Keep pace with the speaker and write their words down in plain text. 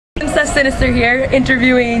Steph Sinister here,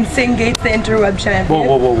 interviewing Synn the Interweb champion.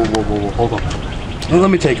 Whoa, hold on. Let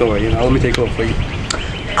me take over, let me take over for you.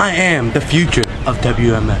 I am the future of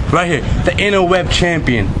WMF. Right here, the Interweb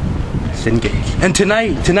champion, Synn. And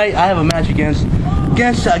tonight I have a match against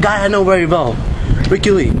a guy I know very well,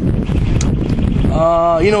 Ricky Lee.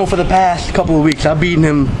 For the past couple of weeks, I've beaten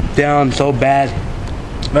him down so bad,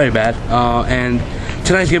 very bad. And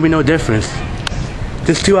tonight's gonna be no difference.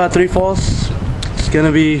 Just 2 out of 3 falls. It's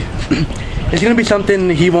gonna be something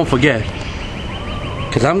he won't forget.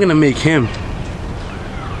 Cause I'm gonna make him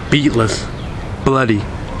beatless, bloody,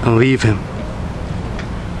 and leave him.